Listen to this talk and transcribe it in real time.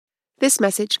This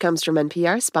message comes from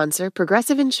NPR sponsor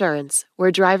Progressive Insurance, where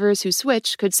drivers who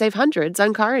switch could save hundreds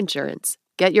on car insurance.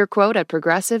 Get your quote at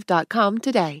Progressive.com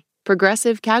today.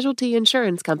 Progressive Casualty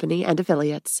Insurance Company and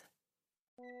Affiliates.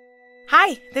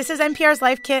 Hi, this is NPR's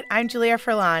Life Kit. I'm Julia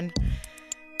Furlan.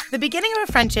 The beginning of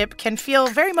a friendship can feel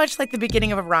very much like the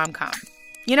beginning of a rom-com.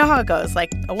 You know how it goes,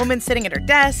 like a woman sitting at her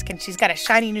desk and she's got a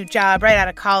shiny new job right out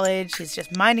of college. She's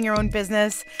just minding her own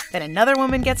business. Then another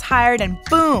woman gets hired and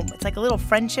boom, it's like a little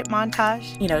friendship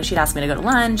montage. You know, she'd ask me to go to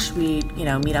lunch. We'd,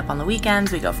 meet up on the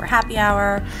weekends. We'd go for happy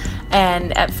hour.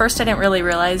 And at first I didn't really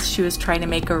realize she was trying to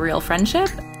make a real friendship.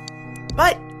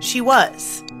 But she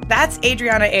was. That's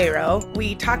Adriana Ayro.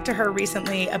 We talked to her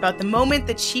recently about the moment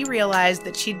that she realized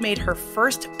that she'd made her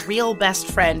first real best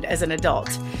friend as an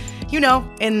adult. You know,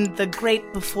 in the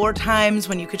great before times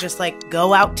when you could just,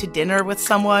 go out to dinner with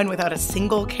someone without a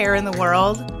single care in the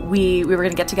world. We were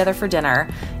going to get together for dinner,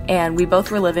 and we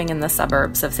both were living in the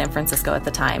suburbs of San Francisco at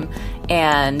the time,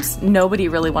 and nobody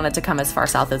really wanted to come as far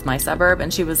south as my suburb,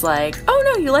 and she was like, oh,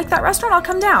 no, you like that restaurant? I'll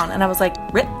come down. And I was like,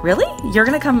 really? You're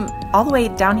going to come all the way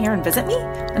down here and visit me?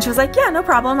 And she was like, yeah, no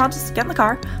problem. I'll just get in the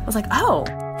car. I was like, oh.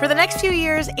 For the next few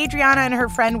years, Adriana and her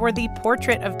friend were the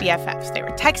portrait of BFFs. They were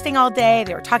texting all day.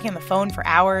 They were talking on the phone for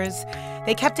hours.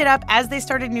 They kept it up as they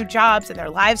started new jobs and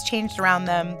their lives changed around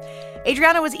them.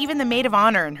 Adriana was even the maid of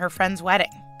honor in her friend's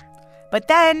wedding. But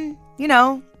then,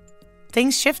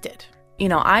 things shifted.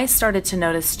 I started to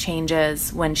notice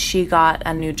changes when she got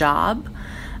a new job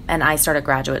and I started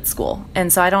graduate school.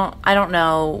 And so I don't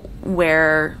know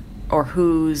where or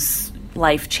whose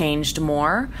life changed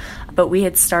more, but we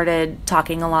had started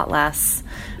talking a lot less.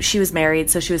 She was married,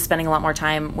 so she was spending a lot more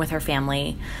time with her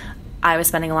family. I was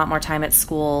spending a lot more time at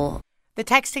school. The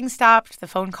texting stopped. The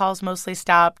phone calls mostly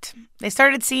stopped. They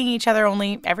started seeing each other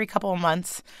only every couple of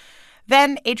months.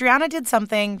 Then Adriana did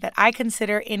something that I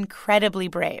consider incredibly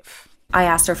brave. I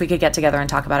asked her if we could get together and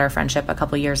talk about our friendship a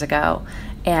couple years ago,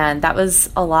 and that was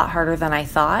a lot harder than I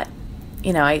thought.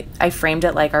 I framed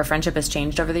it like our friendship has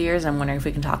changed over the years. I'm wondering if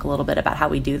we can talk a little bit about how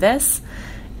we do this.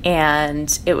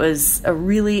 And it was a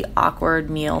really awkward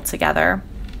meal together.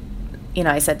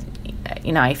 I said,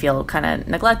 I feel kind of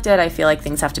neglected. I feel like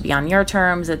things have to be on your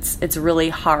terms. It's really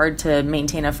hard to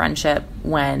maintain a friendship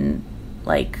when,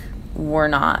 we're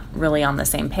not really on the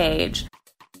same page.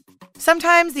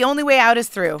 Sometimes the only way out is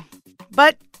through.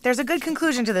 But there's a good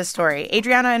conclusion to this story.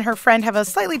 Adriana and her friend have a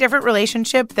slightly different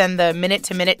relationship than the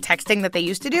minute-to-minute texting that they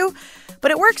used to do,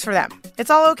 but it works for them. It's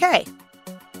all okay.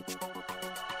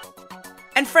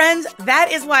 And friends, that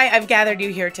is why I've gathered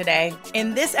you here today.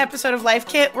 In this episode of Life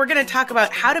Kit, we're going to talk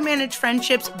about how to manage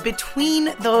friendships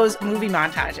between those movie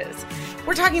montages.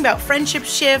 We're talking about friendship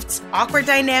shifts, awkward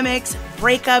dynamics,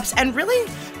 breakups, and really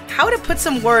how to put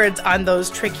some words on those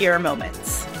trickier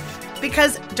moments.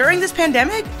 Because during this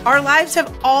pandemic, our lives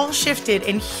have all shifted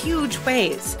in huge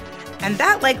ways. And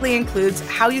that likely includes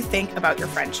how you think about your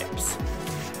friendships.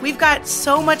 We've got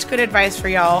so much good advice for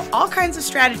y'all, all kinds of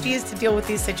strategies to deal with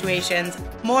these situations.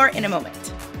 More in a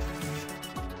moment.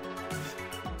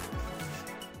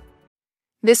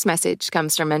 This message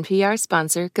comes from NPR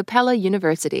sponsor Capella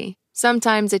University.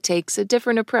 Sometimes it takes a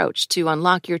different approach to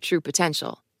unlock your true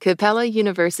potential. Capella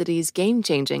University's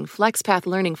game-changing FlexPath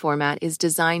learning format is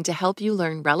designed to help you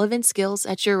learn relevant skills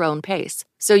at your own pace,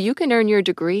 so you can earn your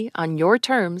degree on your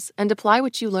terms and apply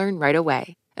what you learn right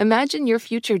away. Imagine your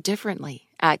future differently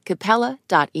at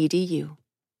capella.edu.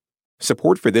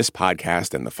 Support for this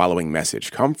podcast and the following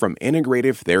message come from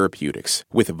Integrative Therapeutics,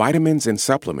 with vitamins and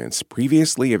supplements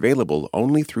previously available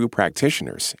only through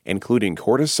practitioners, including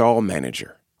Cortisol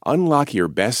Manager. Unlock your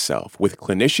best self with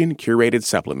clinician-curated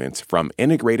supplements from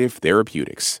Integrative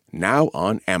Therapeutics, now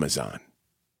on Amazon.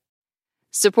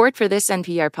 Support for this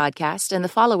NPR podcast and the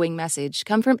following message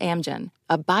come from Amgen,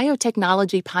 a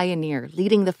biotechnology pioneer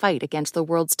leading the fight against the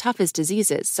world's toughest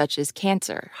diseases such as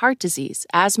cancer, heart disease,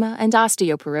 asthma, and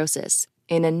osteoporosis.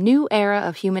 In a new era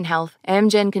of human health,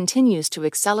 Amgen continues to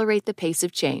accelerate the pace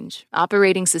of change,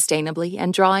 operating sustainably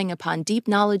and drawing upon deep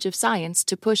knowledge of science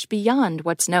to push beyond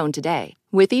what's known today.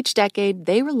 With each decade,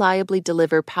 they reliably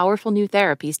deliver powerful new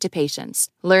therapies to patients.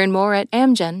 Learn more at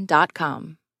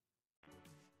amgen.com.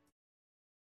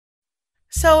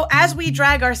 So as we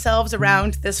drag ourselves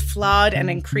around this flawed and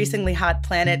increasingly hot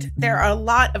planet, there are a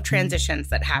lot of transitions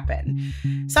that happen.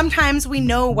 Sometimes we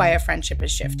know why a friendship is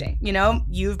shifting.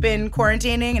 You've been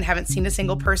quarantining and haven't seen a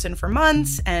single person for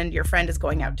months, and your friend is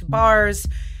going out to bars.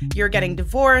 You're getting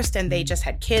divorced and they just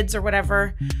had kids or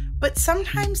whatever. But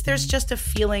sometimes there's just a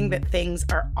feeling that things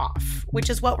are off, which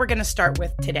is what we're going to start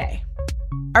with today.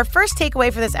 Our first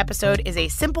takeaway for this episode is a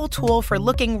simple tool for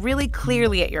looking really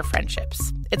clearly at your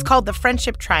friendships. It's called the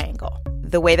Friendship Triangle.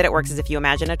 the way that it works is if you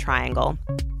imagine a triangle,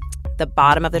 the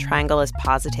bottom of the triangle is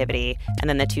positivity, and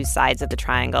then the two sides of the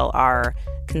triangle are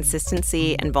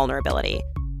consistency and vulnerability.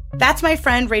 That's my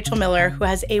friend Rachel Miller, who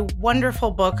has a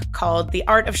wonderful book called The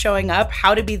Art of Showing Up: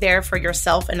 How to Be There for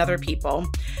Yourself and Other People.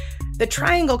 The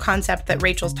triangle concept that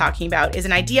Rachel's talking about is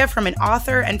an idea from an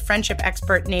author and friendship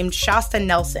expert named Shasta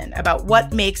Nelson about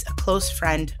what makes a close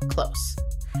friend close.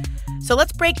 So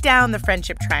let's break down the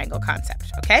friendship triangle concept,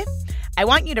 okay? I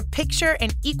want you to picture an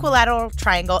equilateral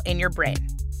triangle in your brain.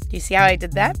 Do you see how I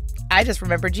did that? I just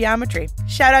remembered geometry.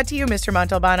 Shout out to you, Mr.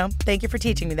 Montalbano. Thank you for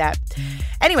teaching me that.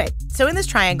 Anyway, so in this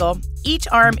triangle, each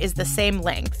arm is the same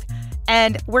length.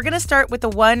 And we're going to start with the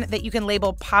one that you can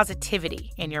label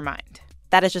positivity in your mind.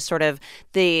 That is just sort of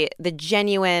the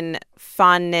genuine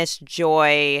fondness,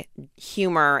 joy,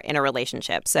 humor in a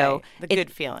relationship. So right. The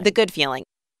good feeling. The good feeling.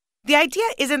 The idea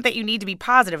isn't that you need to be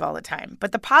positive all the time,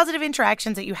 but the positive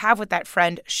interactions that you have with that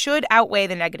friend should outweigh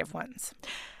the negative ones.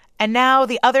 And now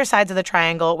the other sides of the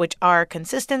triangle, which are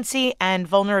consistency and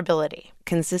vulnerability.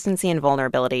 Consistency and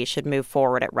vulnerability should move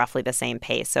forward at roughly the same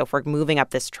pace. So if we're moving up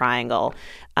this triangle,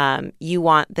 you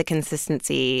want the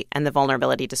consistency and the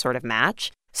vulnerability to sort of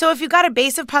match. So if you've got a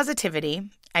base of positivity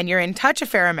and you're in touch a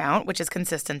fair amount, which is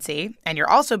consistency, and you're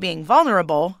also being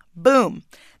vulnerable, boom.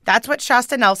 That's what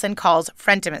Shasta Nelson calls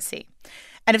friendimacy.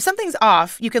 And if something's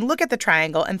off, you can look at the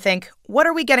triangle and think, what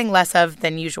are we getting less of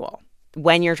than usual?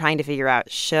 When you're trying to figure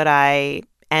out, should I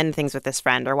end things with this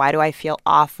friend, or why do I feel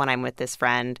off when I'm with this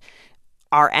friend?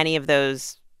 Are any of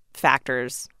those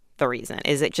factors the reason?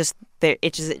 Is it just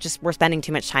we're spending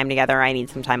too much time together, I need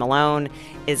some time alone?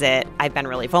 Is it I've been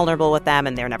really vulnerable with them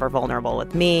and they're never vulnerable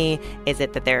with me? Is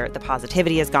it that the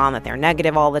positivity is gone, that they're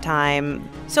negative all the time?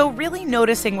 So really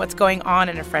noticing what's going on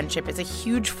in a friendship is a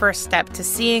huge first step to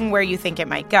seeing where you think it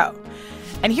might go.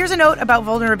 And here's a note about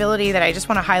vulnerability that I just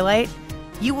want to highlight.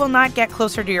 You will not get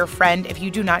closer to your friend if you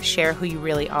do not share who you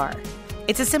really are.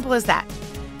 It's as simple as that.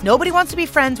 Nobody wants to be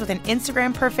friends with an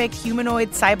Instagram-perfect,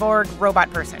 humanoid, cyborg,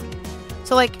 robot person.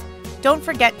 So, don't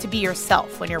forget to be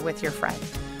yourself when you're with your friend.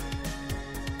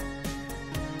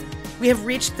 We have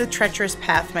reached the treacherous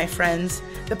path, my friends.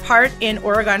 The part in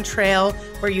Oregon Trail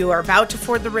where you are about to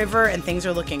ford the river and things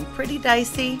are looking pretty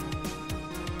dicey.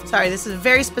 Sorry, this is a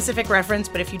very specific reference,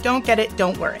 but if you don't get it,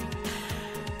 don't worry.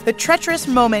 The treacherous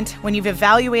moment when you've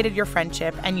evaluated your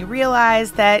friendship and you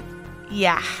realize that,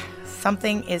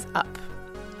 something is up.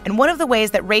 And one of the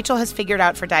ways that Rachel has figured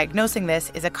out for diagnosing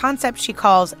this is a concept she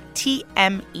calls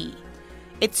TME.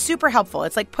 It's super helpful.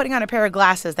 It's like putting on a pair of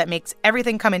glasses that makes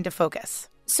everything come into focus.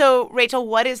 So, Rachel,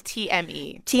 what is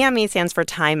TME? TME stands for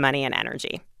time, money, and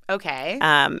energy. Okay.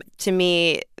 To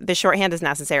me, the shorthand is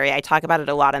necessary. I talk about it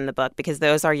a lot in the book because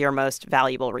those are your most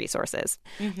valuable resources.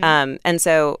 Mm-hmm. And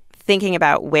so thinking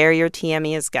about where your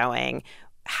TME is going,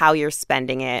 how you're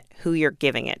spending it, who you're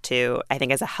giving it to, I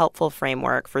think is a helpful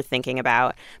framework for thinking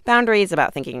about boundaries,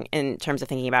 about thinking in terms of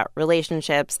thinking about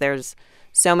relationships. There's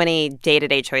so many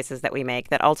day-to-day choices that we make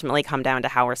that ultimately come down to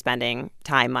how we're spending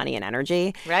time, money, and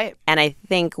energy. Right. And I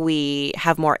think we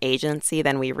have more agency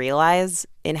than we realize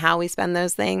in how we spend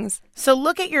those things. So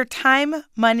look at your time,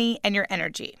 money, and your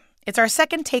energy. It's our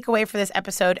second takeaway for this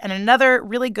episode and another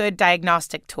really good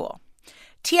diagnostic tool.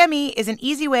 TME is an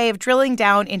easy way of drilling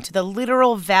down into the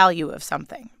literal value of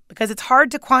something because it's hard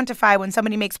to quantify when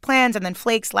somebody makes plans and then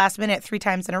flakes last minute 3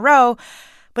 times in a row,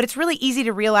 but it's really easy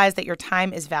to realize that your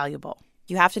time is valuable.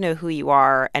 You have to know who you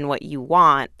are and what you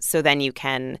want so then you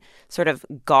can sort of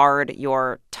guard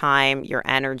your time, your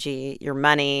energy, your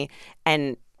money,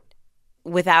 and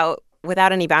without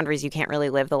any boundaries, you can't really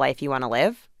live the life you want to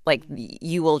live. Like,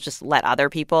 you will just let other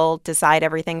people decide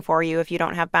everything for you if you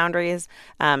don't have boundaries.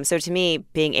 So to me,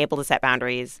 being able to set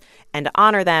boundaries and to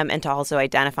honor them and to also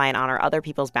identify and honor other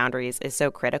people's boundaries is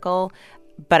so critical.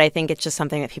 But I think it's just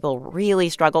something that people really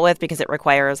struggle with because it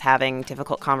requires having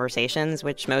difficult conversations,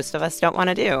 which most of us don't want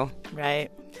to do. Right.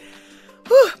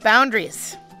 Whew,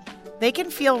 boundaries. They can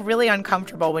feel really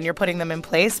uncomfortable when you're putting them in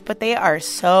place, but they are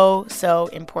so, so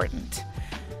important.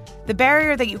 The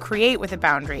barrier that you create with a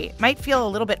boundary might feel a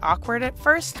little bit awkward at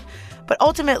first, but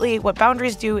ultimately what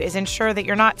boundaries do is ensure that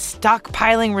you're not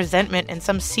stockpiling resentment in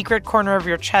some secret corner of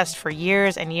your chest for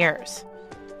years and years.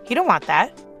 You don't want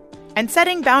that. And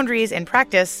setting boundaries in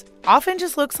practice often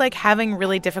just looks like having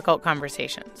really difficult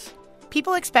conversations.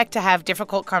 People expect to have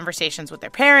difficult conversations with their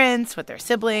parents, with their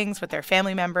siblings, with their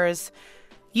family members.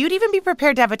 You'd even be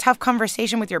prepared to have a tough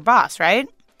conversation with your boss, right?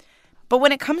 But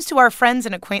when it comes to our friends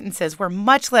and acquaintances, we're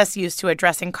much less used to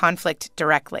addressing conflict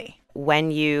directly.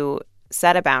 When you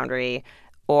set a boundary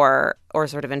or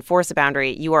sort of enforce a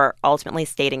boundary, you are ultimately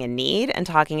stating a need, and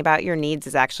talking about your needs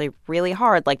is actually really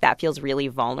hard. Like, that feels really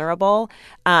vulnerable.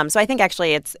 So I think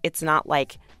actually it's not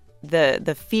like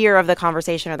the fear of the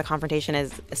conversation or the confrontation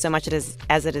is so much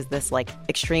as it is this like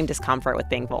extreme discomfort with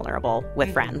being vulnerable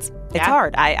with friends. It's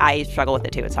hard. I struggle with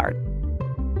it too. It's hard.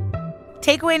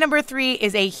 Takeaway number 3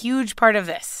 is a huge part of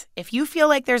this. If you feel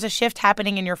like there's a shift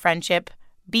happening in your friendship,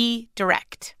 be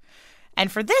direct. And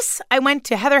for this, I went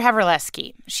to Heather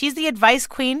Havrilesky. She's the advice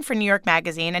queen for New York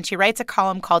Magazine, and she writes a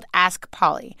column called Ask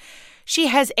Polly. She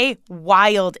has a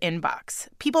wild inbox.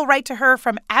 People write to her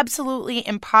from absolutely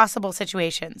impossible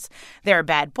situations. There are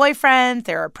bad boyfriends,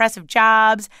 there are oppressive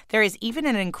jobs. There is even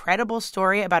an incredible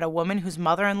story about a woman whose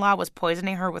mother-in-law was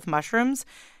poisoning her with mushrooms.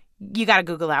 You got to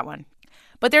Google that one.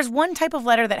 But there's one type of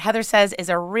letter that Heather says is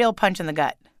a real punch in the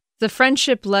gut. The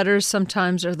friendship letters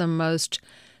sometimes are the most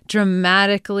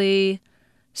dramatically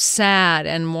sad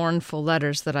and mournful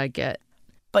letters that I get.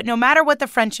 But no matter what the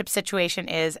friendship situation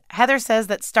is, Heather says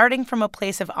that starting from a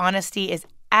place of honesty is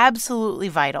absolutely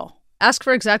vital. Ask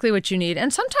for exactly what you need.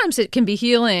 And sometimes it can be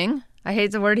healing. I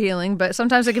hate the word healing, but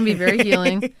sometimes it can be very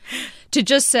healing to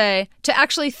just say, to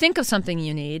actually think of something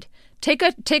you need. Take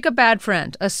a bad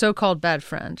friend, a so-called bad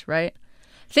friend, right?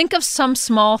 Think of some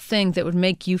small thing that would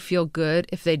make you feel good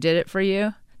if they did it for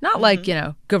you. Not like,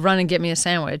 go run and get me a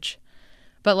sandwich.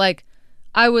 But like,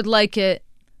 I would like it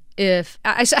if,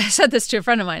 I said this to a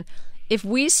friend of mine, if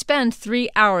we spend 3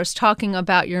 hours talking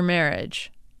about your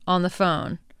marriage on the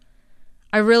phone,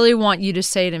 I really want you to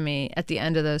say to me at the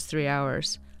end of those 3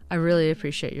 hours, I really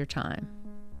appreciate your time.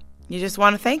 You just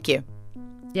want to thank you.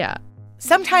 Yeah.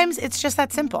 Sometimes it's just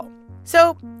that simple.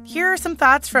 So here are some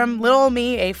thoughts from little old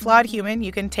me, a flawed human.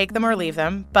 You can take them or leave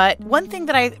them. But one thing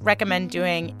that I recommend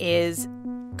doing is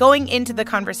going into the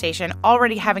conversation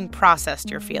already having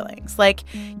processed your feelings. Like,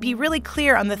 be really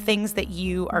clear on the things that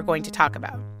you are going to talk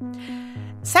about.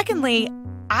 Secondly,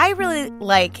 I really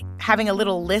like having a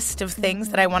little list of things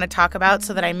that I want to talk about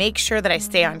so that I make sure that I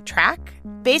stay on track.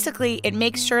 Basically, it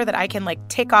makes sure that I can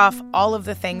tick off all of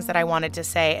the things that I wanted to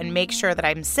say and make sure that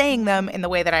I'm saying them in the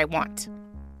way that I want.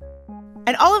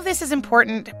 And all of this is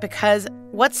important because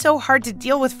what's so hard to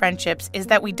deal with friendships is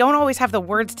that we don't always have the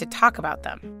words to talk about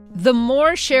them. The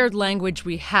more shared language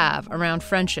we have around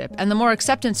friendship and the more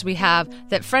acceptance we have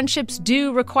that friendships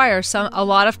do require a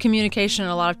lot of communication,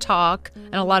 a lot of talk,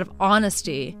 and a lot of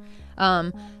honesty,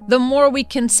 the more we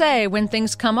can say when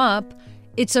things come up,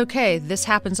 it's okay, this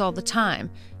happens all the time.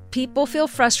 People feel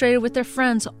frustrated with their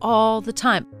friends all the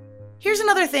time. Here's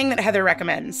another thing that Heather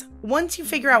recommends. Once you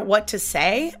figure out what to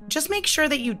say, just make sure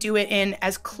that you do it in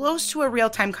as close to a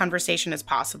real-time conversation as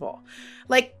possible.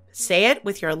 Like, say it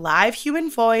with your live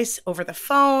human voice over the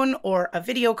phone or a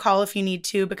video call if you need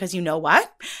to, because you know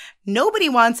what? Nobody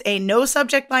wants a no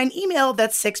subject line email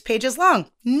that's 6 pages long.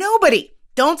 Nobody.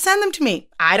 Don't send them to me.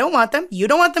 I don't want them. You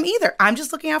don't want them either. I'm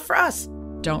just looking out for us.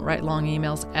 Don't write long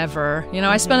emails ever.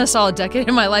 I spent a solid decade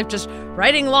of my life just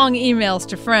writing long emails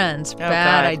to friends.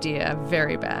 Bad idea.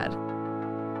 Very bad.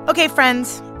 Okay,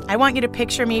 friends, I want you to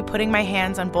picture me putting my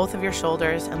hands on both of your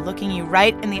shoulders and looking you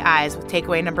right in the eyes with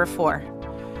takeaway number 4.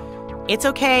 It's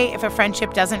okay if a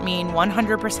friendship doesn't mean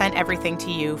 100% everything to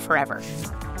you forever.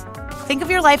 Think of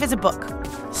your life as a book.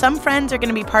 Some friends are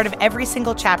going to be part of every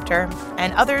single chapter,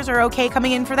 and others are okay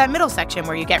coming in for that middle section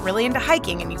where you get really into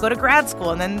hiking and you go to grad school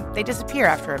and then they disappear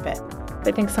after a bit.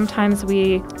 I think sometimes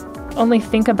we only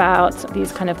think about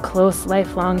these kind of close,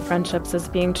 lifelong friendships as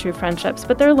being true friendships,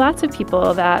 but there are lots of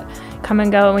people that come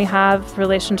and go, and we have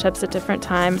relationships at different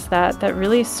times that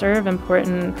really serve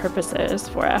important purposes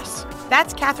for us.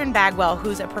 That's Catherine Bagwell,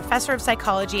 who's a professor of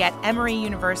psychology at Emory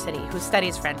University who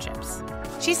studies friendships.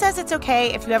 She says it's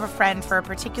okay if you have a friend for a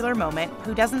particular moment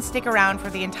who doesn't stick around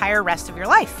for the entire rest of your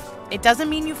life. It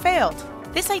doesn't mean you failed.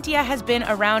 This idea has been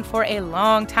around for a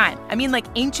long time. I mean, like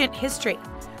ancient history.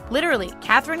 Literally,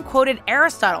 Catherine quoted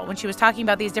Aristotle when she was talking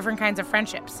about these different kinds of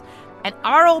friendships. And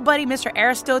our old buddy, Mr.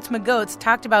 Aristotes McGoats,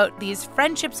 talked about these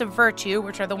friendships of virtue,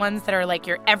 which are the ones that are like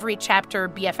your every chapter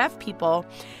BFF people.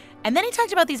 And then he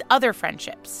talked about these other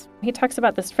friendships. He talks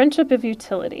about this friendship of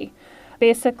utility.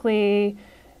 Basically,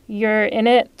 you're in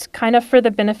it kind of for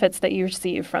the benefits that you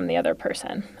receive from the other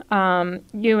person.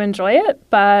 You enjoy it,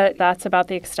 but that's about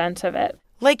the extent of it.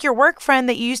 Like your work friend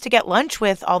that you used to get lunch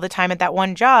with all the time at that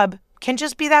one job can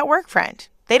just be that work friend.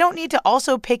 They don't need to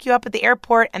also pick you up at the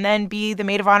airport and then be the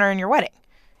maid of honor in your wedding.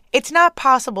 It's not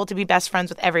possible to be best friends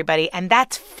with everybody, and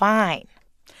that's fine.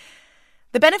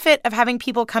 The benefit of having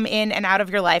people come in and out of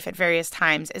your life at various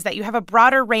times is that you have a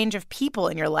broader range of people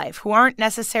in your life who aren't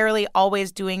necessarily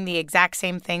always doing the exact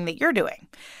same thing that you're doing.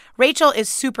 Rachel is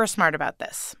super smart about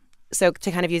this. So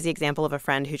to kind of use the example of a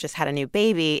friend who just had a new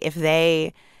baby, if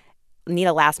they need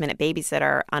a last-minute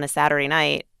babysitter on a Saturday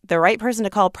night, the right person to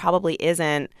call probably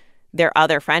isn't their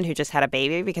other friend who just had a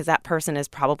baby, because that person is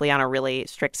probably on a really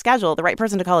strict schedule. The right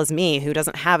person to call is me, who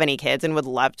doesn't have any kids and would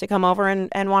love to come over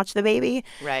and watch the baby.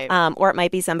 Right. Or it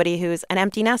might be somebody who's an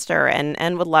empty nester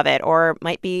and would love it. Or it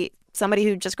might be somebody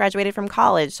who just graduated from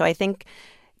college. So I think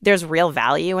there's real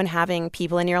value in having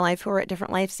people in your life who are at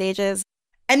different life stages.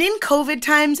 And in COVID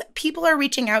times, people are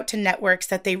reaching out to networks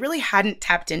that they really hadn't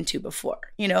tapped into before.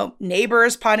 You know,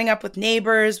 neighbors potting up with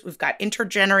neighbors. We've got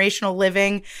intergenerational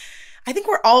living. I think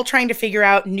we're all trying to figure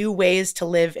out new ways to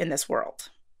live in this world.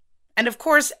 And of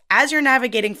course, as you're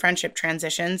navigating friendship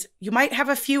transitions, you might have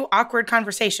a few awkward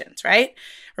conversations, right?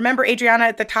 Remember Adriana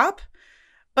at the top?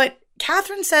 But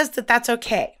Catherine says that that's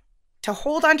okay. To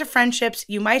hold on to friendships,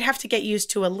 you might have to get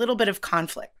used to a little bit of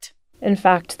conflict. In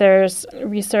fact, there's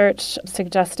research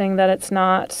suggesting that it's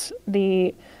not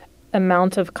the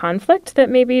amount of conflict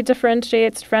that maybe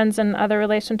differentiates friends and other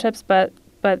relationships, but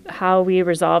how we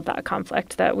resolve that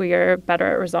conflict, that we are better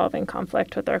at resolving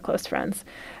conflict with our close friends.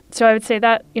 So I would say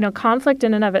that, conflict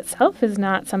in and of itself is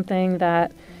not something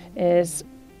that is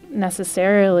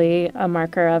necessarily a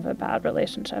marker of a bad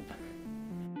relationship.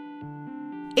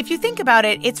 If you think about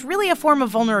it, it's really a form of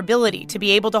vulnerability to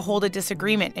be able to hold a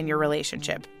disagreement in your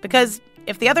relationship. Because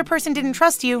if the other person didn't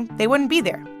trust you, they wouldn't be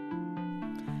there.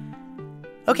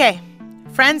 Okay,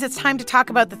 friends, it's time to talk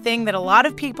about the thing that a lot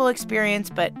of people experience,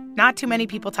 but not too many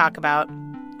people talk about: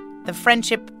 the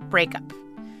friendship breakup.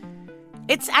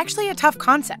 It's actually a tough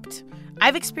concept.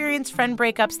 I've experienced friend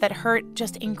breakups that hurt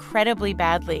just incredibly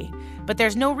badly, but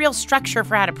there's no real structure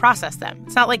for how to process them.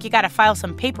 It's not like you got to file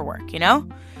some paperwork,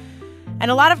 And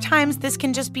a lot of times this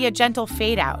can just be a gentle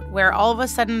fade out, where all of a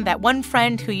sudden that one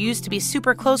friend who you used to be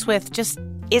super close with just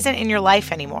isn't in your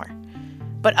life anymore.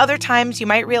 But other times you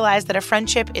might realize that a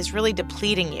friendship is really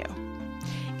depleting you.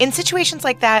 In situations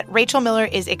like that, Rachel Miller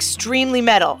is extremely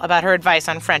metal about her advice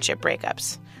on friendship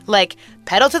breakups. Like,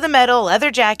 pedal to the metal,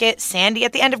 leather jacket, Sandy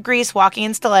at the end of Grease walking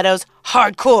in stilettos,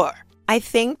 hardcore. I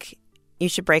think you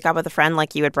should break up with a friend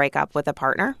like you would break up with a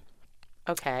partner.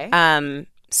 Okay.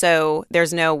 So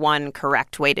there's no one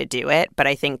correct way to do it, but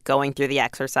I think going through the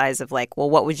exercise of like, well,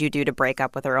 what would you do to break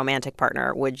up with a romantic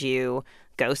partner? Would you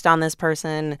ghost on this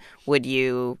person? Would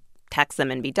you text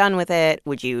them and be done with it?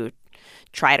 Would you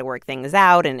try to work things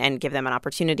out and give them an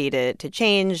opportunity to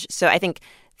change? So I think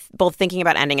both thinking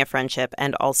about ending a friendship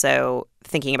and also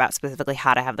thinking about specifically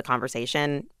how to have the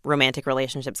conversation, romantic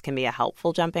relationships can be a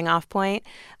helpful jumping off point.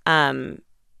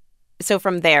 So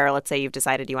from there, let's say you've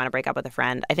decided you want to break up with a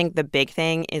friend. I think the big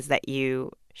thing is that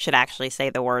you should actually say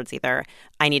the words either,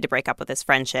 I need to break up with this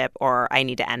friendship, or I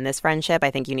need to end this friendship. I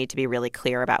think you need to be really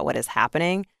clear about what is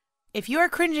happening. If you are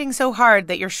cringing so hard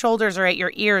that your shoulders are at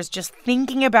your ears just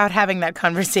thinking about having that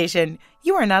conversation,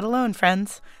 you are not alone,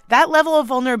 friends. That level of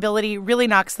vulnerability really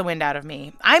knocks the wind out of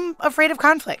me. I'm afraid of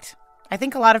conflict. I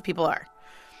think a lot of people are.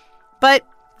 But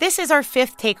this is our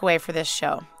fifth takeaway for this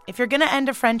show. If you're going to end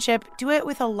a friendship, do it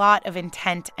with a lot of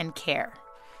intent and care.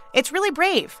 It's really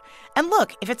brave. And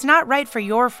look, if it's not right for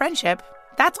your friendship,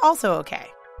 that's also okay.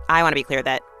 I want to be clear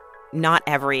that not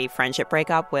every friendship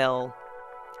breakup will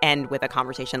end with a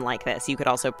conversation like this. You could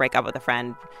also break up with a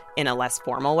friend in a less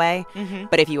formal way. Mm-hmm.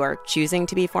 But if you are choosing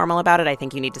to be formal about it, I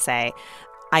think you need to say,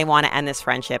 I want to end this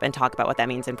friendship, and talk about what that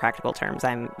means in practical terms.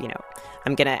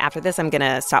 After this, I'm going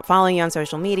to stop following you on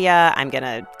social media. I'm going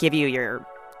to give you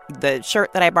the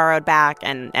shirt that I borrowed back,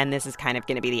 and this is kind of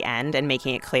going to be the end, and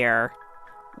making it clear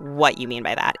what you mean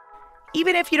by that.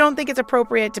 Even if you don't think it's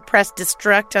appropriate to press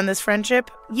destruct on this friendship,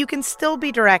 you can still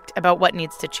be direct about what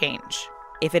needs to change.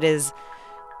 If it is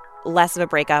less of a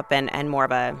breakup and more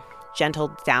of a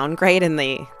gentle downgrade in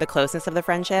the closeness of the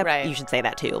friendship, right, you should say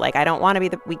that too. Like, I don't want to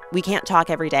be we can't talk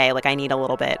every day. Like, I need a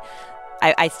little bit.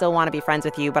 I still want to be friends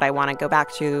with you, but I want to go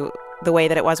back to the way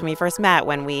that it was when we first met,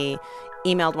 when we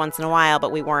emailed once in a while,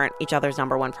 but we weren't each other's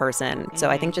number one person. Mm-hmm. So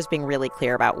I think just being really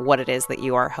clear about what it is that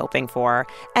you are hoping for.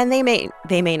 And they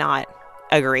may not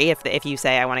agree. If you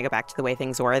say, I want to go back to the way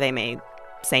things were, they may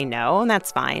say no, and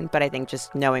that's fine. But I think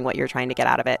just knowing what you're trying to get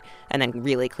out of it and then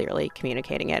really clearly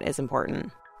communicating it is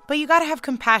important. But you got to have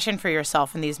compassion for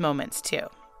yourself in these moments too.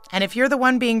 And if you're the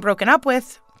one being broken up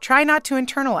with, try not to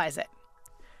internalize it.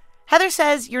 Heather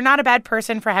says you're not a bad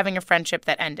person for having a friendship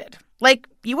that ended. Like,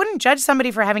 you wouldn't judge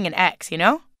somebody for having an ex,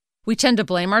 We tend to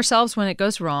blame ourselves when it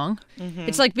goes wrong. Mm-hmm.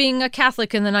 It's like being a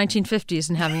Catholic in the 1950s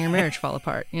and having your marriage fall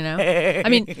apart, I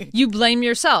mean, you blame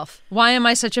yourself. Why am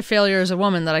I such a failure as a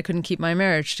woman that I couldn't keep my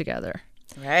marriage together?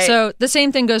 Right. So the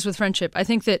same thing goes with friendship. I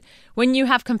think that when you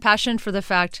have compassion for the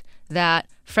fact that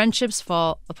friendships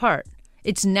fall apart,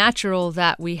 it's natural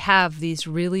that we have these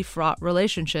really fraught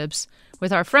relationships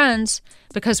with our friends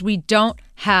because we don't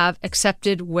have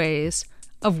accepted ways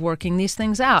of working these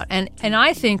things out. And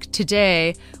I think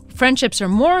today friendships are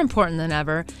more important than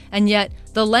ever, and yet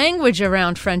the language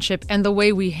around friendship and the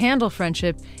way we handle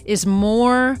friendship is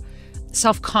more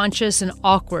self-conscious and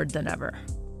awkward than ever.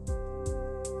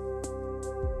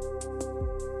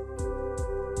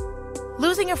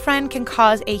 Losing a friend can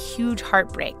cause a huge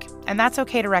heartbreak, and that's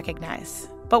okay to recognize.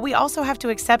 But we also have to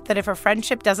accept that if a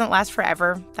friendship doesn't last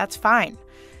forever, that's fine.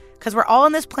 Because we're all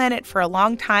on this planet for a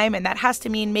long time, and that has to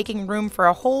mean making room for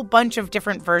a whole bunch of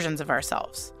different versions of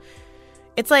ourselves.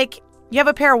 It's like you have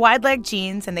a pair of wide-leg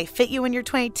jeans, and they fit you when you're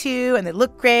 22, and they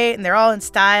look great, and they're all in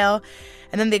style,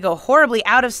 and then they go horribly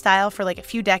out of style for like a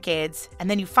few decades, and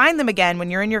then you find them again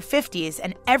when you're in your 50s,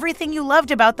 and everything you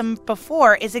loved about them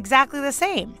before is exactly the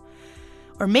same.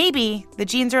 Or maybe the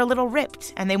jeans are a little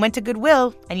ripped and they went to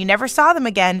Goodwill and you never saw them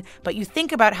again, but you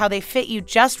think about how they fit you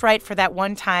just right for that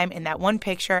one time in that one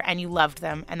picture and you loved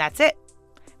them, and that's it.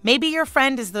 Maybe your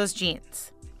friend is those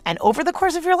jeans. And over the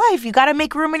course of your life, you got to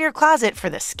make room in your closet for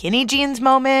the skinny jeans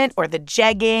moment, or the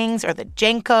jeggings, or the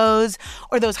Jenkos,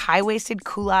 or those high-waisted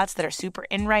culottes that are super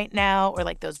in right now, or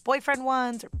like those boyfriend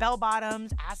ones, or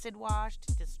bell-bottoms,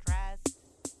 acid-washed, distressed.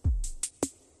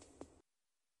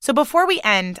 So before we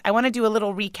end, I want to do a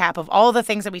little recap of all the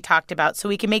things that we talked about so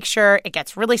we can make sure it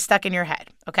gets really stuck in your head,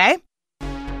 okay?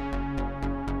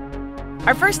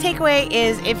 Our first takeaway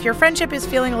is if your friendship is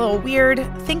feeling a little weird,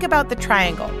 think about the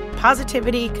triangle: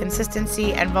 positivity,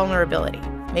 consistency, and vulnerability.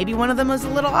 Maybe one of them is a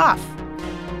little off.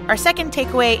 Our second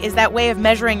takeaway is that way of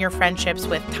measuring your friendships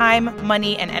with time,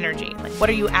 money, and energy. Like,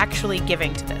 what are you actually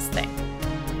giving to this thing?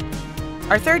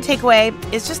 Our third takeaway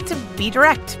is just to be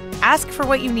direct. Ask for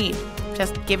what you need.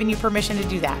 Just giving you permission to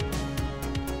do that.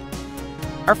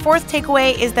 Our fourth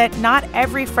takeaway is that not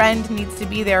every friend needs to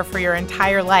be there for your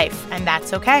entire life, and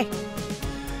that's okay.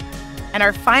 And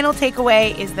our final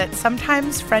takeaway is that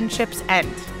sometimes friendships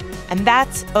end, and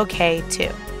that's okay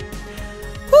too.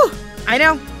 Whew, I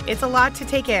know, it's a lot to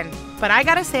take in, but I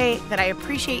gotta say that I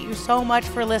appreciate you so much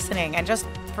for listening and just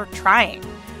for trying.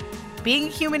 Being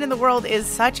human in the world is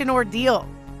such an ordeal,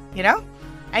 you know?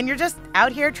 And you're just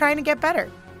out here trying to get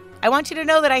better. I want you to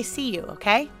know that I see you,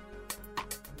 okay?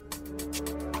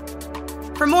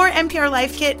 For more NPR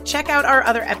Life Kit, check out our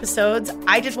other episodes.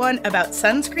 I did one about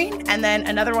sunscreen and then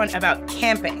another one about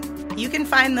camping. You can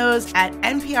find those at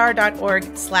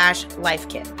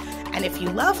npr.org/lifekit. And if you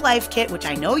love Life Kit, which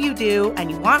I know you do,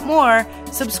 and you want more,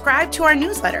 subscribe to our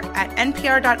newsletter at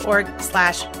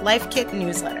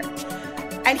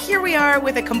npr.org/lifekitnewsletter. And here we are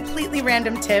with a completely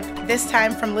random tip, this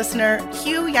time from listener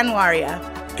Hugh Yanwaria.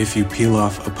 If you peel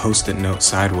off a Post-it note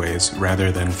sideways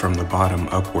rather than from the bottom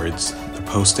upwards, the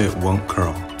Post-it won't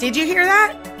curl. Did you hear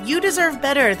that? You deserve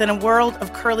better than a world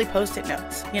of curly Post-it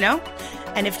notes, you know?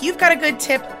 And if you've got a good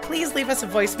tip, please leave us a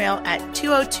voicemail at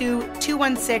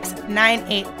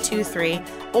 202-216-9823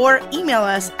 or email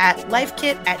us at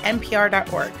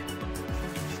lifekit@npr.org.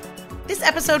 This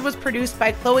episode was produced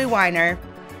by Chloe Weiner.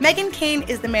 Megan Kane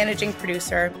is the managing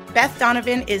producer. Beth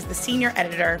Donovan is the senior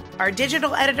editor. Our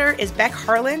digital editor is Beck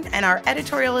Harlan, and our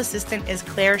editorial assistant is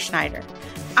Claire Schneider.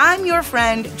 I'm your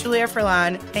friend, Julia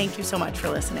Furlan. Thank you so much for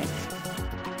listening.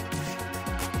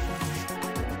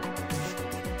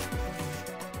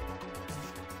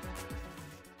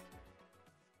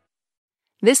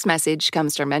 This message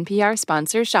comes from NPR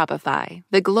sponsor Shopify,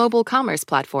 the global commerce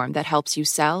platform that helps you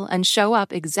sell and show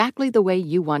up exactly the way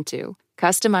you want to.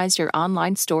 Customize your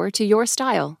online store to your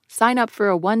style. Sign up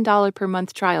for a $1 per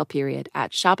month trial period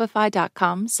at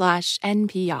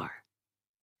shopify.com/NPR.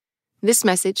 This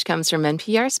message comes from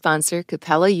NPR sponsor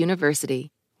Capella University.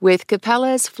 With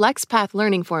Capella's FlexPath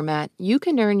learning format, you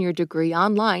can earn your degree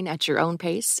online at your own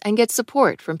pace and get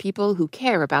support from people who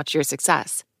care about your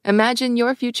success. Imagine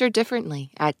your future differently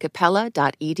at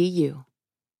capella.edu.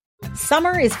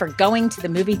 Summer is for going to the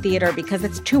movie theater because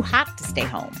it's too hot to stay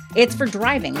home. It's for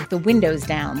driving with the windows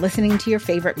down, listening to your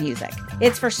favorite music.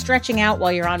 It's for stretching out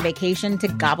while you're on vacation to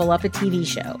gobble up a TV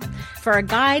show. For a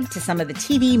guide to some of the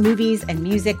TV, movies, and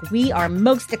music we are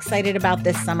most excited about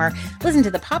this summer, listen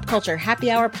to the Pop Culture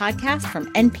Happy Hour podcast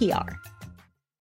from NPR.